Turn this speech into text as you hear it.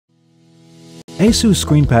ASUS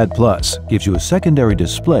ScreenPad Plus gives you a secondary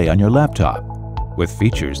display on your laptop with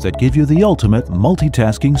features that give you the ultimate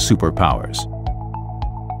multitasking superpowers.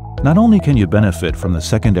 Not only can you benefit from the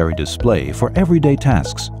secondary display for everyday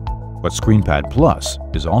tasks, but ScreenPad Plus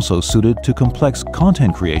is also suited to complex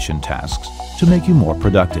content creation tasks to make you more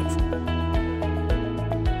productive.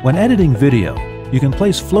 When editing video, you can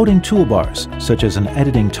place floating toolbars, such as an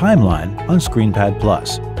editing timeline, on ScreenPad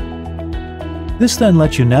Plus. This then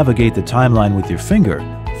lets you navigate the timeline with your finger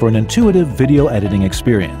for an intuitive video editing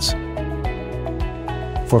experience.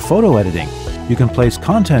 For photo editing, you can place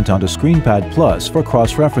content onto ScreenPad Plus for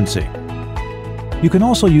cross-referencing. You can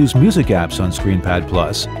also use music apps on ScreenPad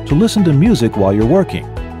Plus to listen to music while you're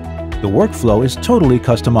working. The workflow is totally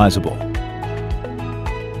customizable.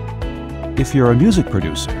 If you're a music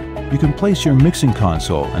producer, you can place your mixing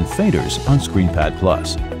console and faders on ScreenPad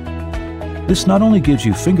Plus. This not only gives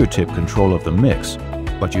you fingertip control of the mix,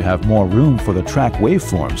 but you have more room for the track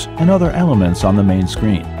waveforms and other elements on the main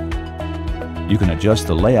screen. You can adjust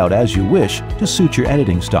the layout as you wish to suit your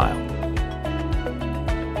editing style.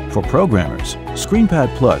 For programmers,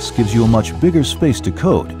 ScreenPad Plus gives you a much bigger space to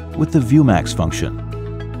code with the ViewMax function.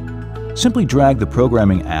 Simply drag the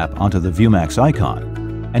programming app onto the ViewMax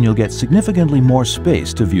icon, and you'll get significantly more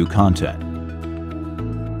space to view content.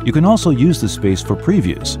 You can also use the space for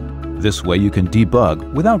previews. This way you can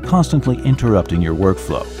debug without constantly interrupting your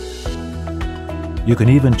workflow. You can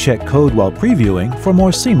even check code while previewing for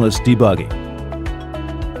more seamless debugging.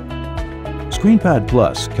 ScreenPad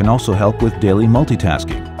Plus can also help with daily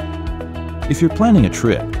multitasking. If you're planning a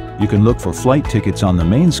trip, you can look for flight tickets on the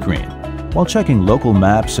main screen while checking local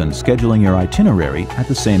maps and scheduling your itinerary at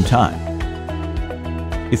the same time.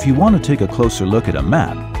 If you want to take a closer look at a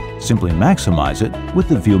map, simply maximize it with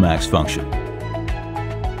the ViewMax function.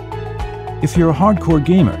 If you're a hardcore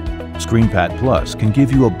gamer, ScreenPad Plus can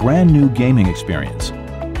give you a brand new gaming experience.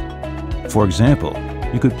 For example,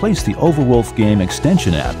 you could place the Overwolf Game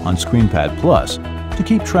extension app on ScreenPad Plus to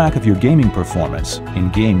keep track of your gaming performance in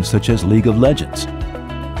games such as League of Legends.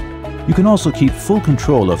 You can also keep full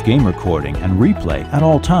control of game recording and replay at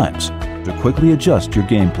all times to quickly adjust your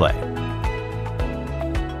gameplay.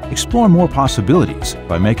 Explore more possibilities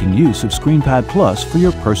by making use of ScreenPad Plus for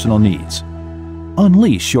your personal needs.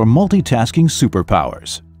 Unleash your multitasking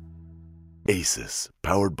superpowers. ASUS,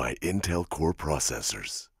 powered by Intel Core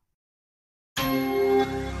processors.